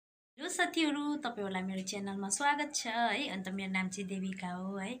Hello साथीहरु, तपाईहरुलाई मेरो च्यानलमा स्वागत छ है। अन्त मेरो नाम चाहिँ देविका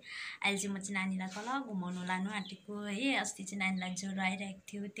हो है। अहिले चाहिँ म चाहिँ नानीलाई तल घुमाउनु लानु आँटेको है। अस्ति चाहिँ नानीलाई ज्वरो आइरहेको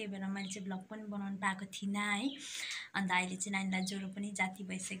थियो, त्यही भएर मैले चाहिँ भ्लग पनि बनाउनु पाएको थिइनँ है। अन्त अहिले चाहिँ नानीलाई ज्वरो पनि जाती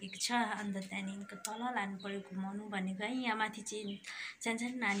भइसकेको छ। अन्त त्यहाँदेखिको तल लानु पर्यो घुमाउनु भनेको है। यहाँ माथि चाहिँ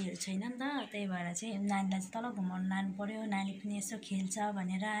सानो नानीहरू छैन नि त, त्यही भएर चाहिँ नानीलाई चाहिँ तल घुमाउनु लानु पर्यो, नानी पनि यसो खेल्छ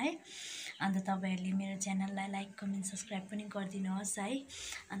भनेर है। अन्त तपाईहरुले मेरो च्यानललाई लाइक कमेन्ट सब्स्क्राइब पनि गरिदिनुहोस् है।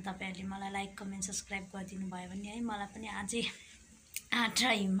 अन्त तपाईहरुले मलाई लाइक कमेन्ट सब्स्क्राइब गरिदिनु भयो भने है मलाई पनि अझै आँट र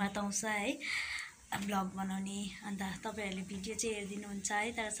हिम्मत आउँछ है भ्लग बनाउने। अन्त तपाईहरुले भिडियो चाहिँ हेरिदिनुहुन्छ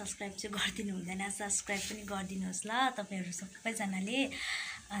है, तर सब्स्क्राइब चाहिँ गरिदिनु हुँदैन। सब्स्क्राइब पनि गरिदिनुहोस् ल तपाईहरु सबैजनाले।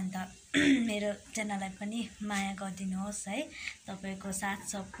 अन्त मेरो च्यानललाई पनि माया गरिदिनुहोस् है। तपाईको साथ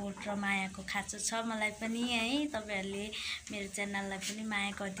सपोर्ट र मायाको खाँचो छ मलाई पनि है। तपाईहरुले मेरो च्यानललाई पनि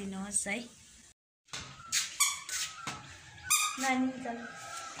माया गरिदिनुहोस् है। नानी चल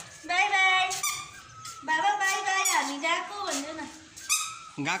बाई बाई बाबा बाई बाई, हामी गएको भन्नु न।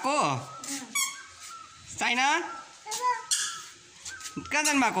 गएको चाइना कहाँ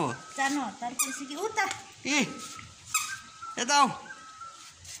जानु भएको? जानु हतार परिसक्यो उता। ए यता आऊ,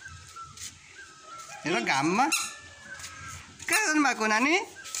 हेर घाममा कहाँ जानु भएको नानी?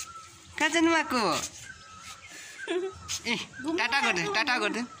 कहाँ जानु भएको? ए टाटा गरिदे, टाटा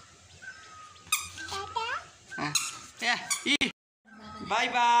गरिदे। By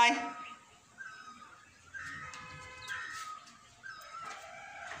by.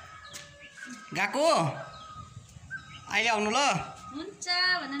 गएको अहिले आउनु ल। हुन्छ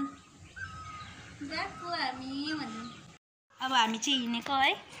भन गएको हामी भन्नु। अब हामी चाहिँ हिँडेको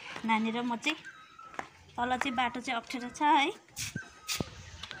है, नानी र म चाहिँ। तल चाहिँ बाटो चाहिँ अप्ठ्यारो छ है।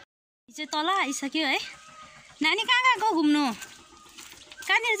 चाहिँ तल आइसक्यो है। नानी कहाँ गएको घुम्नु?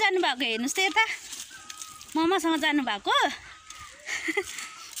 कहाँनिर जानुभएको हेर्नुहोस् त, यता मम्मासँग जानुभएको।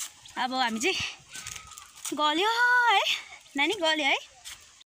 अब हामी चाहिँ गल्यो है, नानी गल्यो है।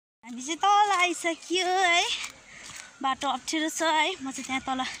 हामी चाहिँ तल आइसक्यो है। बाटो अप्ठ्यारो छ है। म चाहिँ त्यहाँ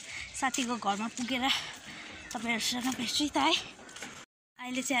तल साथीको घरमा पुगेर तपाईहरुसँग भेट्छु त है।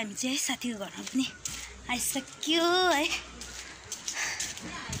 अहिले चाहिँ हामी चाहिँ साथीको घरमा पनि आइसक्यो है।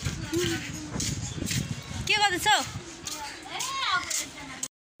 के गर्दैछौ?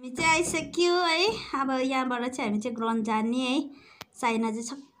 हामी चाहिँ आइसक्यो है। अब यहाँबाट चाहिँ हामी चाहिँ ग्राउन्ड जाने है। साइना चाहिँ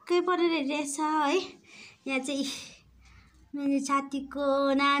छक्कै परेर हेरिरहेछ है। यहाँ चाहिँ मेरो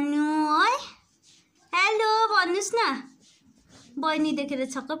साथीको नानु है। हेलो भन्नुहोस् न, बहिनी देखेर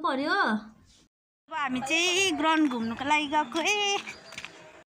छक्कै पर्यो। अब हामी चाहिँ ग्राउन्ड घुम्नुको लागि गएको है।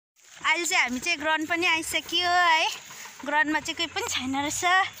 अहिले चाहिँ हामी चाहिँ ग्राउन्ड पनि आइसक्यो है। ग्राउन्डमा चाहिँ कोही पनि छैन रहेछ।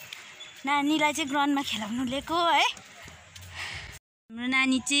 नानीलाई चाहिँ ग्राउन्डमा खेलाउनु लिएको है। हाम्रो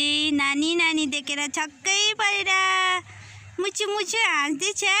नानी चाहिँ नानी देखेर छक्कै परेर मुचु मुचु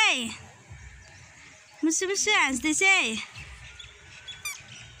हाँस्दैछ है। मुसु मुसु हाँस्दैछ है।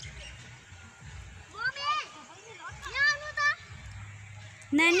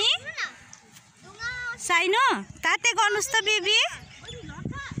 नानी साइनो ताते गर्नुहोस् त बेबी।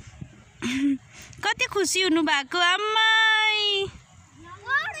 कति खुसी हुनु भएको आम्मै।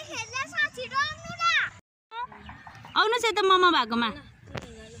 आउनुहोस् यता मम्मा भएकोमा,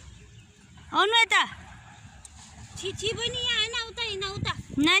 आउनु यता।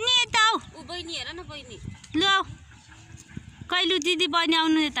 नानी यता आऊ। ल आऊ कहिले दिदी बहिनी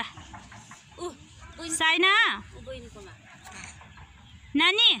आउनु यता। साइना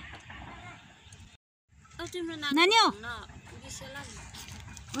नानी नानी हो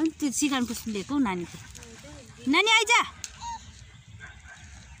त्यो सिकान पुस्नु लिएको नानीको। नानी आइज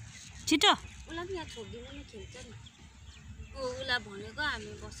छिटो।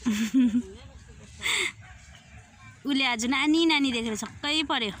 उसले आज नानी देखेर छक्कै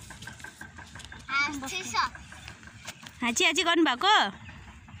पर्यो। हाँची गर्नुभएको।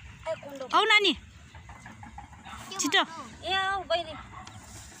 औ नानी छिटो।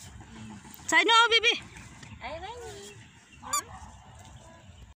 छैन औ बेबी।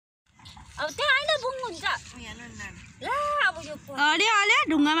 अरे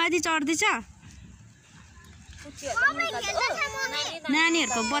ढुङ्गामाथि चढ्दैछ।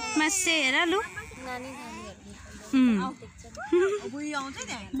 नानीहरूको बदमास चाहिँ हेर लु।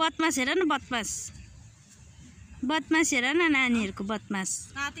 बदमास हेर न, बदमास हेर न नानीहरूको बदमास।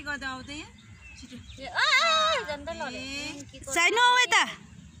 छैन हौ यता।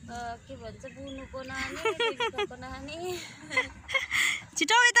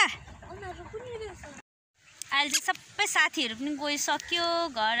 छिटो यता। अहिले चाहिँ सबै साथीहरू पनि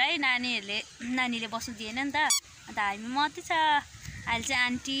गइसक्यो घर है। नानीले बस्नु दिएन नि त। अन्त हामी मात्रै छ। अहिले चाहिँ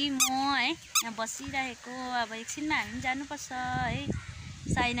आन्टी म है यहाँ बसिरहेको। अब एकछिनमा हामी जानुपर्छ है।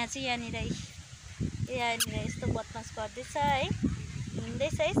 साइना चाहिँ यहाँनिर यस्तो बदमास गर्दैछ है,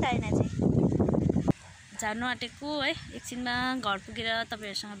 हिँड्दैछ है साइना चाहिँ। जानु आँटेको है, एकछिनमा घर पुगेर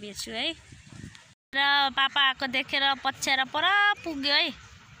तपाईँहरूसँग भेट्छु है। र पापा आएको देखेर पछ्याएर पर पुग्यो है।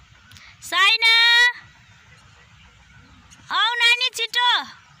 साइना आऊ नानी, छिटो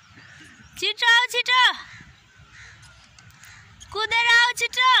छिटो आऊ, छिटो कुदेर आऊ,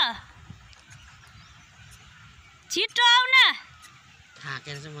 छिटो छिटो आऊ न।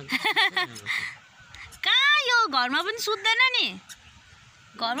 कहाँ यो घरमा पनि सुत्दैन नि,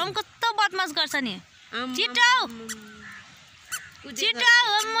 घरमा पनि कस्तो बदमास गर्छ नि। छिटो आऊ, छिटो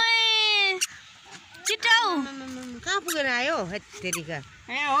आऊ, छिटो आऊ। कहाँ पुगेर आयो तेरिका?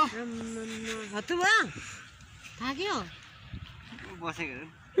 ए हो हत्तु भयो, थाक्यो। बसेको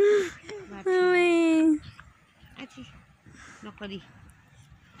नकली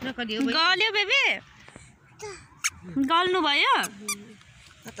नकली हो गल्यो बेबी, गल्नु भयो।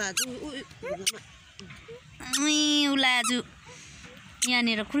 उसलाई आज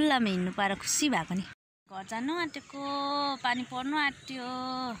यहाँनिर खुल्लामा हिँड्नु पाएर खुसी भएको नि। घर जानु आँटेको, पानी पर्नु आँट्यो।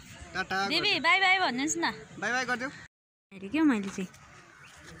 टाटा बेबी बाई बाई भन्नुहोस् न। बाई बाई गरिदेऊ। हेरेँ क्या मैले चाहिँ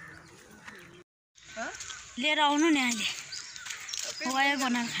लिएर आउनु नि, अहिले वायर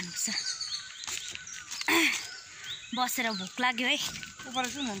बनाएर खानुपर्छ। बसेर भोक लाग्यो है। कहाँ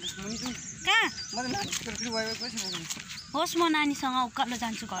होस्, म नानीसँग उकालो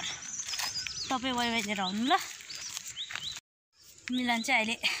जान्छु घर, तपाईँ वाइवाई लिएर आउनु ल। मिलन चाहिँ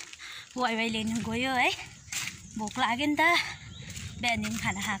अहिले वाइवाई लिनु गयो है। भोक लाग्यो नि त, बिहानदेखि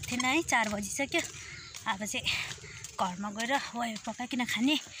खाना खाएको थिएन है, 4 बजिसक्यो। अब चाहिँ घरमा गएर वाइवाई पकाइकन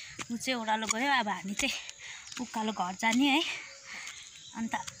खाने। ऊ चाहिँ ओह्रालो गयो, अब हामी चाहिँ उकालो घर जाने है।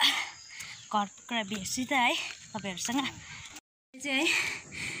 अन्त घर पुगेर भेट्छु त है तपाईँहरूसँग चाहिँ है।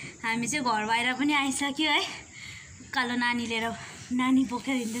 हामी चाहिँ घर बाहिर पनि आइसक्यो है। उकालो नानी लिएर, नानी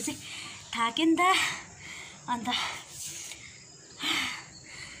बोकेर हिँड्दा चाहिँ थाक्यो नि त। अन्त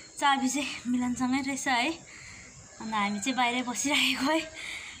चाबी चाहिँ मिलनसँगै रहेछ है। अन्त हामी चाहिँ बाहिरै बसिरहेको है।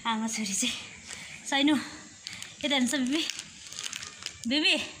 हाम्रो छोरी चाहिँ साइनु यता हेर्नुहोस् बेबी,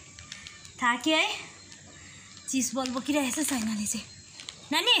 बेबी थाक्यो है। चिज बल बोकिरहेछ साइनाले चाहिँ।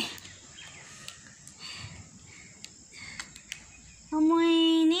 नानी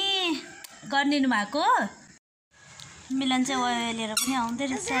मैनी गरिदिनु भएको। मिलन चाहिँ वाइवाई लिएर पनि आउँदै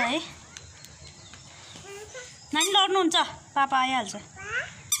रहेछ है। नानी लड्नुहुन्छ, पापा आइहाल्छ।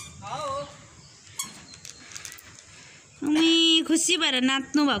 खुसी भएर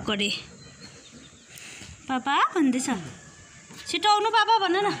नाच्नु भएको अरे। पापा भन्दैछ, छिटो आउनु पापा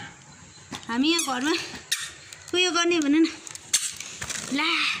भन न, हामी यहाँ घरमा उयो गर्ने भन न। ला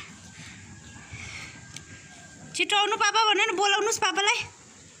छिटो आउनु पापा भन न, बोलाउनुहोस् पापालाई,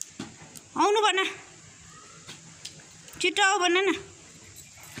 आउनु भन, छिटो आऊ भन न।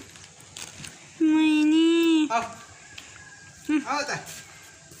 मैनी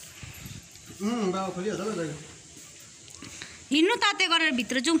हिँड्नु ताते गरेर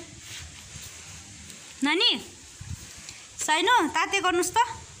भित्र जाउँ। नानी साइनो ताते गर्नुहोस् त,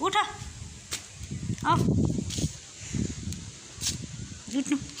 उठ औ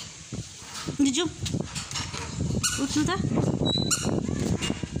उठ्नु, जाउँ उठ्नु त।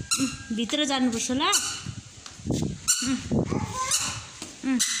 भित्र जानुपर्छ ल।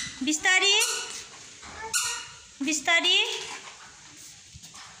 बिस्तारी बिस्तारी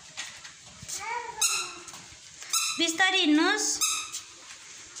बिस्तारी हिँड्नुहोस्।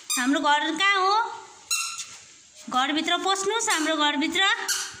 हाम्रो घर कहाँ हो? घरभित्र पस्नुहोस्, हाम्रो घरभित्र।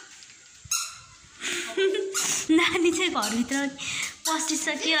 नानी चाहिँ घरभित्र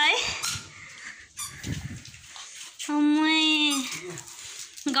पसिसक्यो है।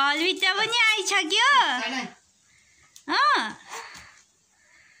 घरभित्र पनि आइसक्यो।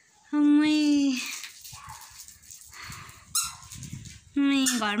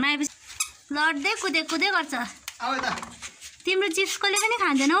 घरमा आएपछि लड्दै कुदे गर्छ। तिम्रो चिप्स कसले पनि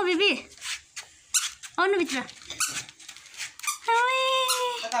खाँदैन हौ बेबी, आउनु भित्र।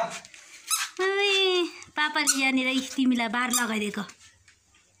 पापाले यहाँनिर तिमीलाई बार लगाइदिएको।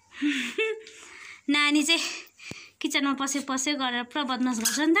 नानी चाहिँ किचनमा पसे गरेर पुरा बदमास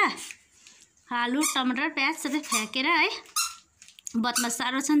गर्छ नि त। आलु टमाटर प्याज सबै फ्याँकेर है, बदमास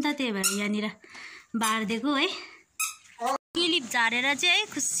साह्रो छ नि त, त्यही भएर यहाँनिर बारिदिएको है। क्लिप झारेर चाहिँ है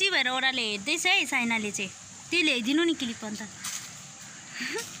खुसी भएर ओह्राले हेर्दैछ है साइनाले चाहिँ। त्यो ल्याइदिनु नि क्लिप अन्त।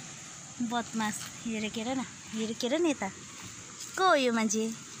 बदमास हेरेर न, हेरेर नि यता। को हो यो मान्छे,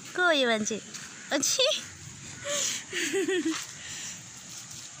 को हो यो मान्छे? अझै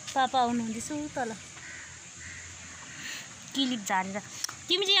पापा आउनुहुँदैछ तल क्लिप झारेर।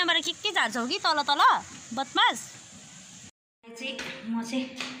 तिमी चाहिँ यहाँबाट के झार्छौ कि तल तल बदमास? चाहिँ म चाहिँ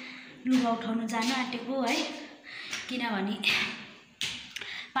लुगा उठाउनु जानु आँटेको है, किनभने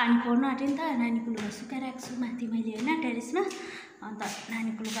पानी पर्नु आँट्यो नि त। नानीको लुगा सुकाइरहेको छु माथि मैले होइन टेरेसमा, अन्त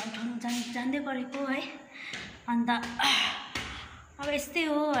नानीको लुगा उठाउनु जाँदै गरेको है। अन्त अब यस्तै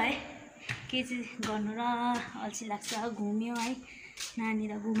हो है, के चाहिँ गर्नु र, अल्छी लाग्छ, घुम्यो है,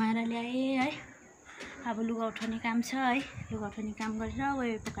 नानीलाई घुमाएर ल्याएँ है। अब लुगा उठाउने काम छ है, लुगा उठाउने काम गरेर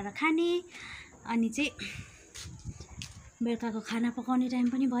गयो पकाएर खाने, अनि चाहिँ बेलुकाको खाना पकाउने टाइम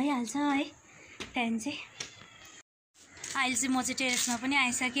पनि भइहाल्छ है। त्यहाँदेखि चाहिँ अहिले चाहिँ म चाहिँ टेरेसमा पनि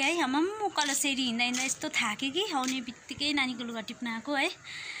आइसकेँ है। आमाम उकालो सेरी हिँड्दा हिँड्दा यस्तो थाकेँ कि आउने बित्तिकै नानीको लुगा टिप्न आएको है।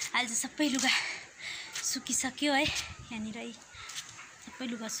 अहिले चाहिँ सबै लुगा सुकिसक्यो है, यहाँनिर सबै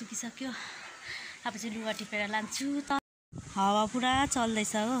लुगा सुकिसक्यो। अब चाहिँ लुगा टिपेर लान्छु त। हावा पुरा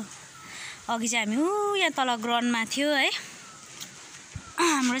चल्दैछ हो। अघि चाहिँ हामी यहाँ तल ग्राउन्डमा थियो है,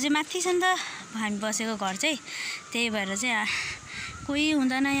 हाम्रो चाहिँ माथि छ नि त हामी बसेको घर चाहिँ, त्यही भएर चाहिँ कोही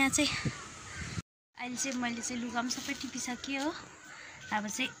हुँदैन यहाँ चाहिँ। अहिले चाहिँ मैले चाहिँ लुगा पनि सबै टिपिसकेँ हो। अब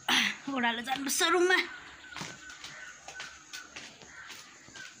चाहिँ ओह्रालो जानुपर्छ रुममा।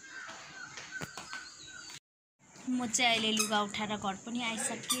 म चाहिँ अहिले लुगा उठाएर घर पनि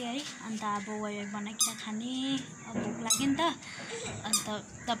आइसकेँ है। अन्त अब वाइ बनाइकन खाने, अब भोक लाग्यो नि त। अन्त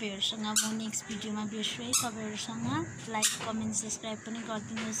तपाईँहरूसँग म नेक्स्ट भिडियोमा भेट्छु है। तपाईँहरूसँग लाइक कमेन्ट सब्सक्राइब पनि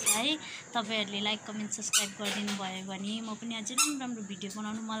गरिदिनुहोस् है। तपाईँहरूले लाइक कमेन्ट सब्सक्राइब गरिदिनु भयो भने म पनि अझै राम्रो भिडियो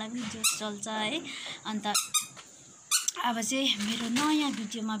बनाउनु मलाई पनि जोस चल्छ है। अन्त अब चाहिँ मेरो नयाँ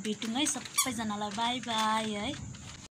भिडियोमा भेटौँ है। सबैजनालाई बाई बाई है।